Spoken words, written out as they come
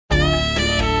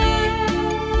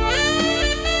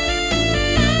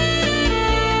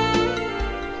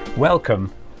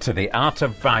Welcome to the Art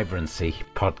of Vibrancy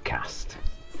podcast.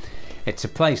 It's a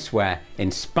place where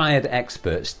inspired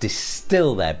experts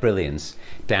distill their brilliance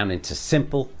down into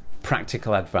simple,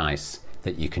 practical advice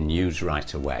that you can use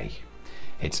right away.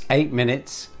 It's 8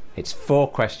 minutes, it's 4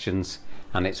 questions,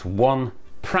 and it's one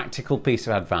practical piece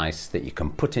of advice that you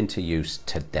can put into use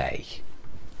today.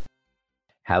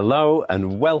 Hello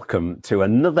and welcome to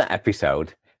another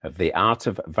episode of the Art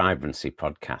of Vibrancy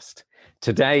podcast.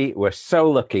 Today, we're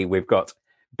so lucky we've got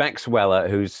Bex Weller,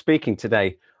 who's speaking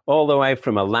today all the way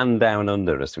from a land down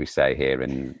under, as we say here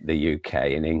in the UK,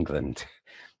 in England.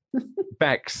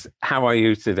 Bex, how are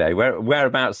you today?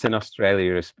 Whereabouts in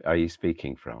Australia are you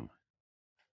speaking from?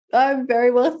 I'm very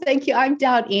well, thank you. I'm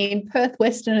down in Perth,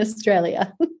 Western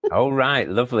Australia. Oh, right.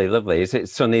 Lovely, lovely. Is it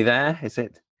sunny there? Is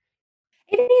it?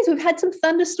 It is. We've had some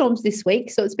thunderstorms this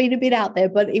week, so it's been a bit out there,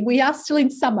 but we are still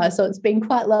in summer, so it's been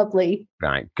quite lovely.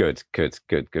 Right. Good.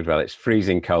 Well, it's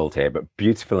freezing cold here, but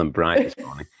beautiful and bright this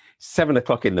morning. 7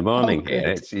 o'clock in the morning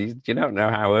here. You don't know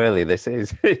how early this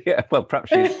is. Yeah, well,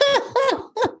 perhaps you...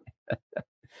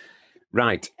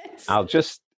 Right.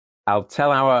 Yes. I'll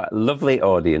tell our lovely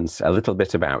audience a little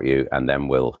bit about you, and then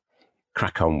we'll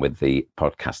crack on with the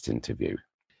podcast interview.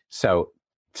 So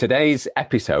today's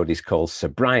episode is called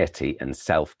Sobriety and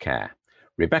Self-Care.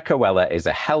 Rebecca Weller is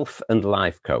a health and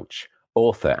life coach,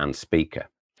 author and speaker.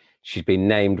 She's been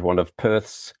named one of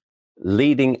Perth's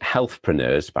leading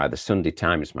healthpreneurs by the Sunday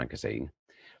Times magazine.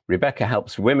 Rebecca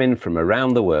helps women from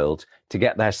around the world to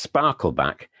get their sparkle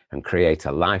back and create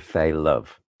a life they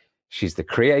love. She's the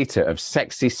creator of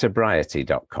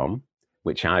sexysobriety.com,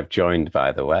 which I've joined,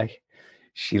 by the way.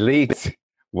 She leads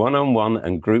one-on-one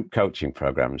and group coaching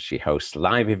programs. She hosts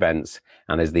live events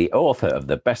and is the author of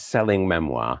the best-selling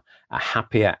memoir, A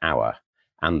Happier Hour,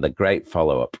 and the great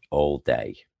follow-up, All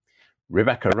Day.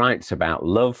 Rebecca writes about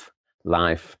love,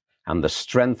 life, and the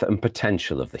strength and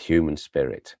potential of the human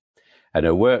spirit. And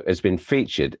her work has been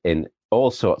featured in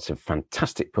all sorts of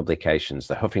fantastic publications,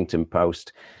 the Huffington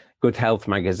Post, Good Health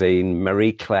magazine,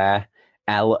 Marie Claire,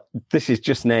 Elle. This is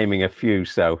just naming a few.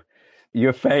 So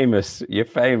you're famous.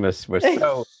 We're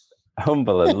so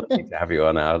humble and lucky to have you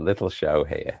on our little show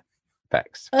here,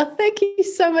 Bex. Oh, thank you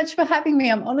so much for having me.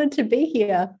 I'm honoured to be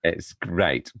here. It's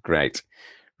great.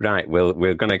 Right,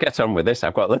 we're going to get on with this.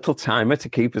 I've got a little timer to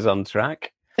keep us on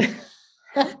track.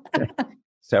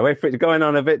 So if it's going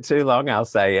on a bit too long, I'll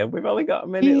say we've only got a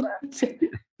minute left.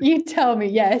 You tell me,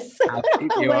 yes. I'll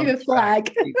keep you wave a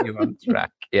flag. Keep you on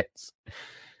track, yes.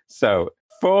 So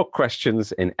 4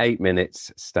 questions in 8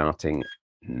 minutes, starting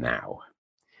now.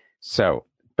 So,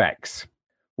 Bex,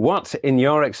 what, in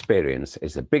your experience,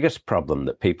 is the biggest problem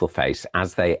that people face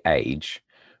as they age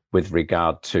with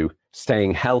regard to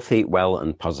staying healthy, well,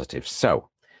 and positive? So,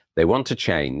 they want to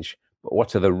change, but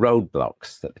what are the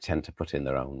roadblocks that they tend to put in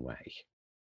their own way?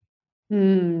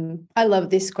 I love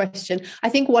this question. I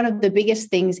think one of the biggest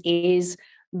things is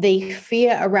the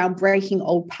fear around breaking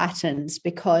old patterns,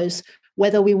 because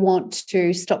whether we want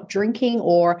to stop drinking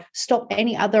or stop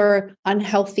any other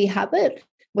unhealthy habit,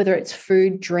 whether it's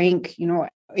food, drink,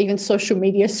 even social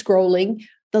media scrolling,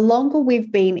 the longer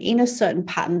we've been in a certain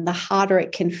pattern, the harder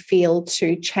it can feel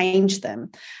to change them.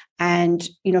 And,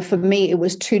 for me, it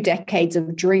was 2 decades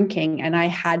of drinking, and I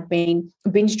had been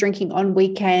binge drinking on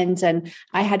weekends, and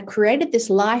I had created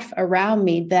this life around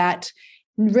me that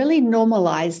really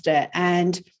normalized it.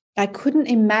 And I couldn't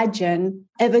imagine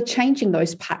ever changing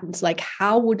those patterns. Like,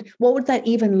 what would that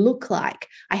even look like?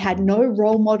 I had no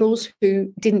role models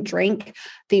who didn't drink.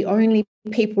 The only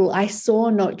people I saw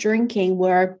not drinking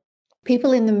were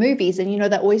people in the movies. And,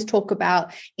 they always talk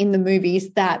about in the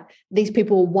movies that these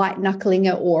people were white knuckling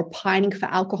it or pining for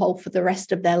alcohol for the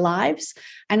rest of their lives.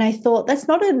 And I thought, that's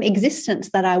not an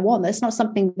existence that I want. That's not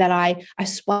something that I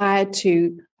aspire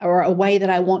to, or a way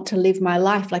that I want to live my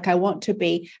life. Like, I want to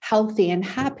be healthy and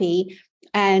happy.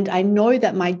 And I know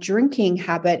that my drinking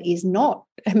habit is not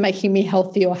making me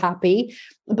healthy or happy,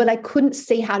 but I couldn't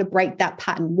see how to break that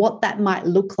pattern, what that might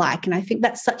look like. And I think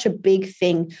that's such a big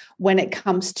thing when it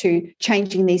comes to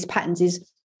changing these patterns, is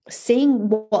seeing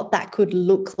what that could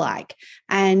look like.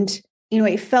 And,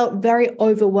 it felt very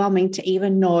overwhelming to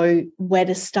even know where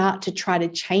to start to try to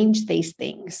change these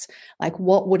things. Like,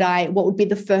 what would be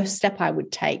the first step I would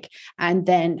take? And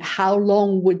then how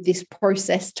long would this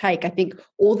process take? I think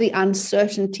all the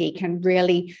uncertainty can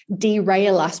really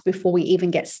derail us before we even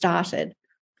get started.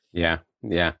 Yeah.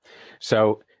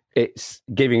 So it's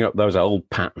giving up those old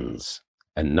patterns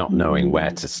and not knowing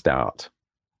where to start.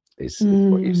 Is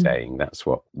what you're saying. That's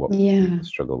what people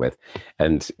struggle with.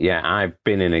 And I've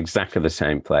been in exactly the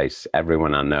same place.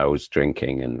 Everyone I know is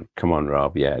drinking, and come on,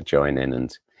 Rob, join in,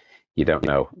 and you don't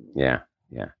know. Yeah.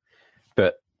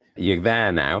 You're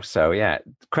there now. So yeah,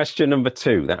 question number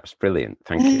 2. That's brilliant.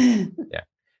 Thank you. Yeah.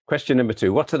 Question number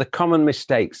 2. What are the common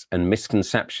mistakes and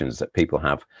misconceptions that people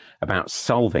have about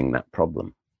solving that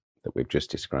problem that we've just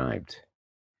described?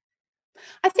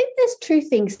 I think there's 2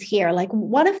 things here. Like,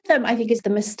 one of them, I think, is the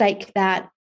mistake that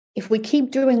if we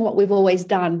keep doing what we've always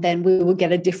done, then we will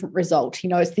get a different result.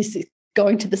 Is this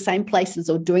going to the same places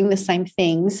or doing the same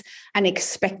things and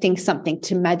expecting something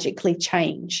to magically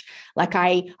change? Like,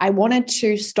 I wanted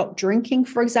to stop drinking,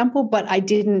 for example, but I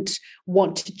didn't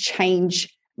want to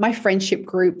change my friendship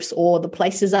groups or the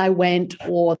places I went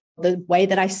or the way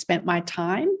that I spent my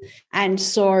time. And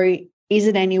so is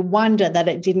it any wonder that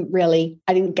I didn't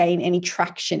gain any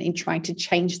traction in trying to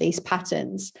change these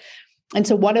patterns? And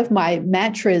so one of my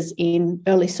mantras in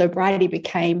early sobriety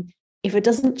became, if it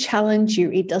doesn't challenge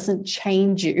you, it doesn't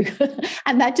change you.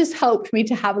 And that just helped me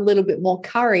to have a little bit more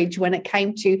courage when it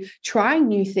came to trying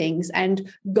new things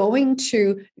and going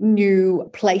to new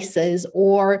places,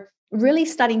 or really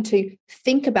starting to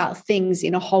think about things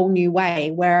in a whole new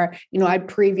way, where, I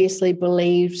previously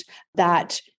believed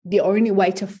that the only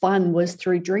way to fun was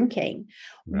through drinking.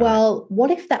 Right. Well,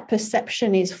 what if that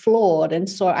perception is flawed? And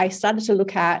so I started to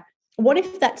look at, what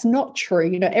if that's not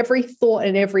true? Every thought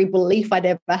and every belief I'd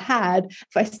ever had,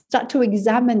 if I start to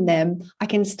examine them, I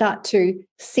can start to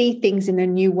see things in a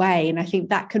new way. And I think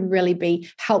that can really be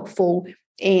helpful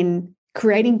in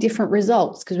creating different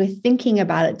results, because we're thinking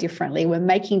about it differently. We're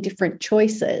making different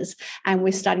choices, and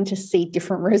we're starting to see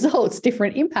different results,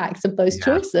 different impacts of those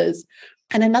choices.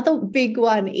 And another big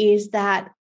one is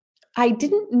that I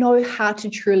didn't know how to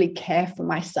truly care for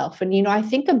myself. And, I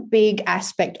think a big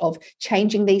aspect of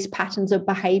changing these patterns of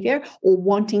behavior or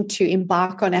wanting to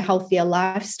embark on a healthier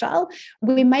lifestyle,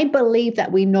 we may believe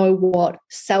that we know what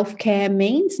self-care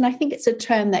means. And I think it's a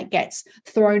term that gets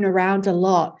thrown around a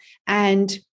lot.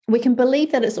 And we can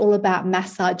believe that it's all about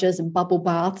massages and bubble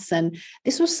baths. And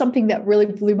this was something that really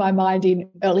blew my mind in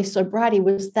early sobriety,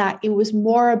 was that it was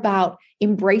more about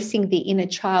embracing the inner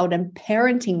child and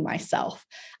parenting myself,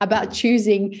 about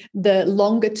choosing the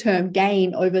longer term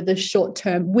gain over the short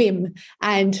term whim.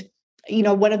 And,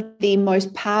 one of the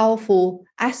most powerful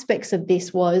aspects of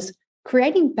this was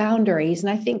creating boundaries. And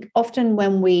I think often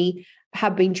when we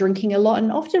have been drinking a lot,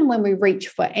 and often when we reach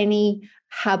for any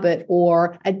habit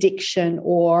or addiction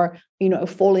or,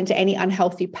 fall into any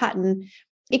unhealthy pattern,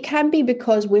 it can be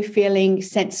because we're feeling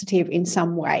sensitive in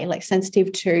some way, like sensitive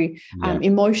to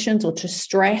emotions or to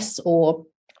stress or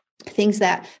things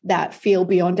that feel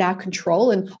beyond our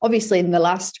control. And obviously in the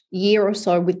last year or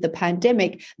so with the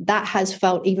pandemic, that has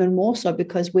felt even more so,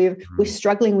 because we're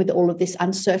struggling with all of this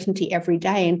uncertainty every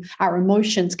day, and our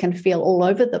emotions can feel all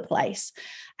over the place.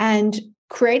 And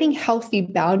creating healthy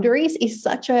boundaries is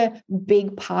such a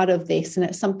big part of this. And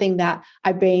it's something that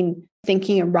I've been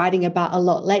thinking and writing about a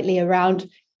lot lately, around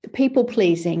people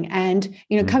pleasing. And,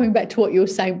 coming back to what you were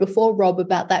saying before, Rob,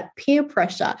 about that peer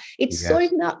pressure. It's so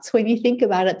nuts when you think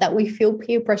about it, that we feel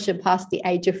peer pressure past the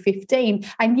age of 15.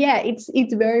 And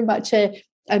it's very much a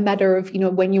matter of,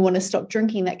 when you want to stop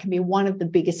drinking, that can be one of the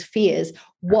biggest fears.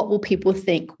 What will people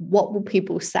think? What will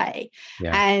people say?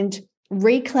 Yeah. And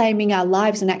reclaiming our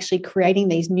lives and actually creating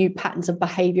these new patterns of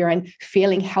behavior and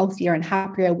feeling healthier and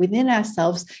happier within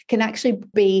ourselves can actually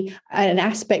be an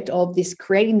aspect of this,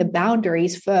 creating the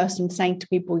boundaries first and saying to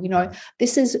people,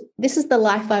 this is the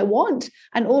life I want,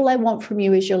 and all I want from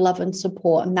you is your love and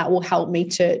support, and that will help me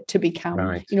to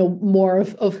become more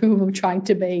of whom I'm trying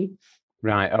to be.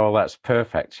 Right. Oh, that's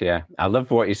perfect. Yeah. I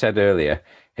love what you said earlier.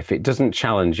 If it doesn't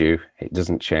challenge you, it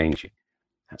doesn't change you.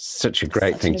 That's such a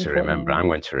great thing to remember. I'm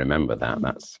going to remember that.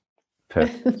 That's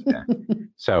perfect. Yeah.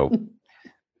 So,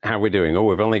 how are we doing? Oh,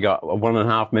 we've only got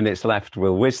 1.5 minutes left.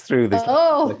 We'll whiz through this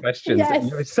the questions.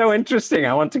 Yes. It's so interesting.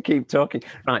 I want to keep talking.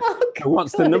 Right. So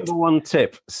what's the number one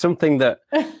tip? Something that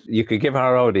you could give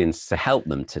our audience to help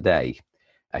them today?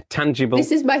 A tangible.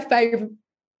 This is my favorite.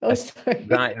 Oh, sorry.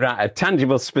 Right. A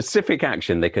tangible, specific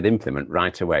action they could implement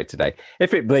right away today.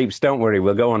 If it bleeps, don't worry.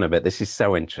 We'll go on a bit. This is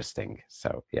so interesting.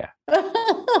 So, yeah.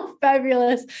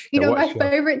 Fabulous. My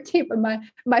favorite tip and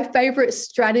my favorite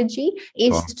strategy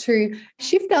is to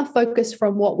shift our focus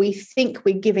from what we think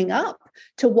we're giving up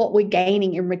to what we're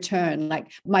gaining in return.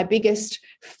 Like, my biggest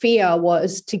fear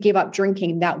was to give up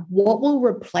drinking, that what will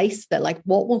replace that? Like,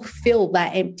 what will fill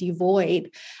that empty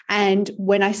void? And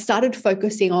when I started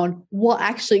focusing on what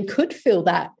actually could fill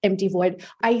that empty void,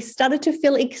 I started to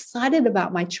feel excited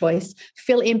about my choice,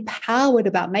 feel empowered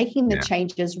about making the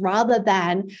changes, rather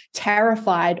than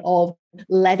terrified of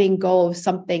letting go of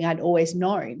something I'd always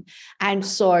known. And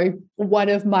so one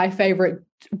of my favorite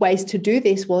ways to do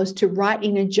this was to write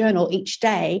in a journal each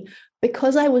day.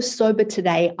 Because I was sober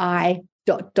today, I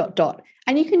dot, dot, dot.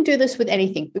 And you can do this with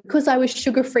anything. Because I was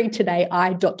sugar-free today,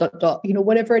 I dot, dot, dot,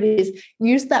 whatever it is,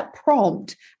 use that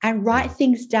prompt and write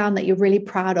things down that you're really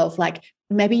proud of. Like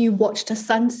maybe you watched a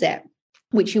sunset,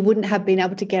 which you wouldn't have been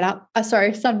able to get up,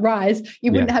 sunrise,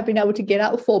 you wouldn't have been able to get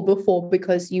up for before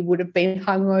because you would have been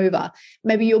hungover.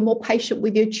 Maybe you're more patient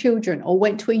with your children or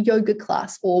went to a yoga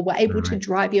class or were able to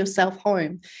drive yourself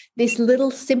home. This little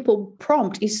simple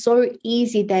prompt is so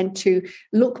easy then to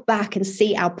look back and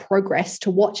see our progress,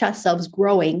 to watch ourselves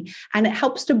growing, and it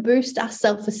helps to boost our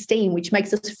self-esteem, which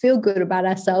makes us feel good about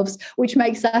ourselves, which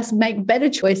makes us make better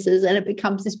choices, and it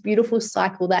becomes this beautiful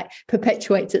cycle that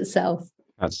perpetuates itself.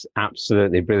 That's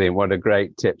absolutely brilliant. What a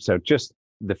great tip. So just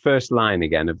the first line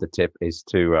again of the tip is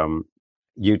to,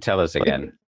 you tell us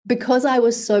again. Because I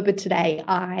was sober today,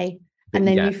 and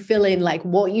then you fill in like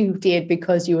what you did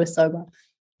because you were sober.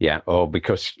 Yeah. Or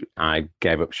because I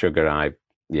gave up sugar.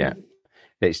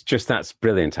 It's just, that's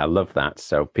brilliant. I love that.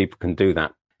 So people can do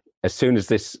that. As soon as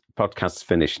this podcast's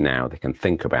finished now, they can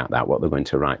think about that, what they're going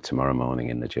to write tomorrow morning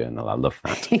in the journal. I love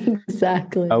that.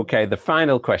 Exactly. Okay, the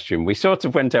final question. We sort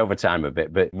of went over time a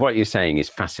bit, but what you're saying is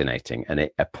fascinating and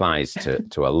it applies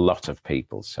to a lot of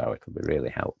people, so it'll be really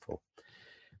helpful.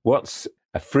 What's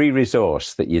a free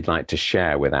resource that you'd like to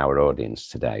share with our audience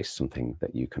today, something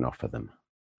that you can offer them?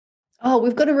 Oh,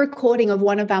 we've got a recording of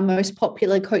one of our most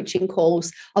popular coaching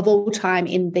calls of all time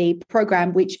in the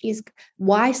program, which is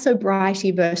why sobriety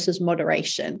versus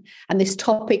moderation. And this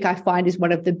topic I find is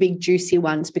one of the big juicy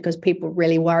ones because people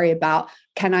really worry about,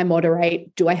 can I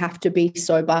moderate? Do I have to be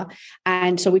sober?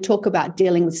 And so we talk about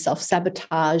dealing with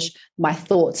self-sabotage, my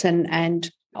thoughts,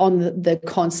 and on the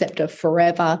concept of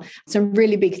forever, some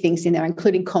really big things in there,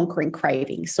 including conquering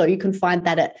cravings. So you can find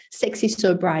that at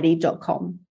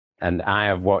sexysobriety.com. And I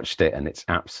have watched it and it's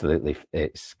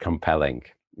compelling.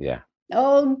 Yeah.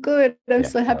 Oh, good. I'm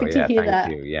so happy to hear that.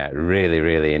 Thank you. Yeah, really,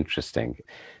 really interesting.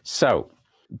 So,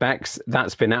 Bex,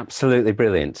 that's been absolutely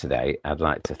brilliant today. I'd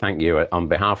like to thank you on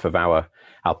behalf of I'll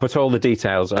put all the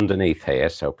details underneath here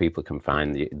so people can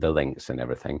find the links and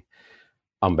everything.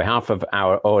 On behalf of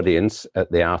our audience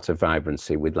at The Art of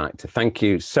Vibrancy, we'd like to thank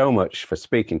you so much for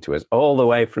speaking to us all the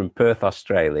way from Perth,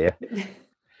 Australia.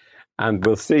 And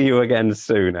we'll see you again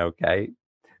soon, okay?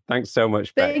 Thanks so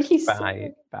much, Bex. Thank you.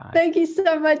 Bye. Thank you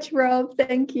so much, Rob.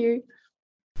 Thank you.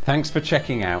 Thanks for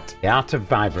checking out the Art of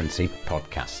Vibrancy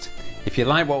podcast. If you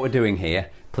like what we're doing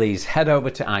here, please head over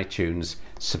to iTunes,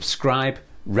 subscribe,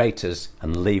 rate us,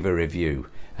 and leave a review.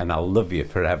 And I'll love you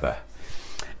forever.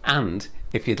 And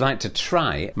if you'd like to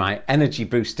try my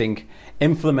energy-boosting,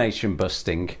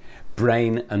 inflammation-busting,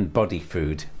 brain and body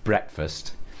food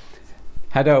breakfast,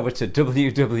 head over to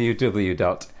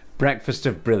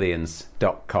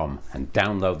www.breakfastofbrilliance.com and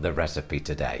download the recipe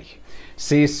today.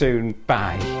 See you soon.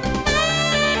 Bye.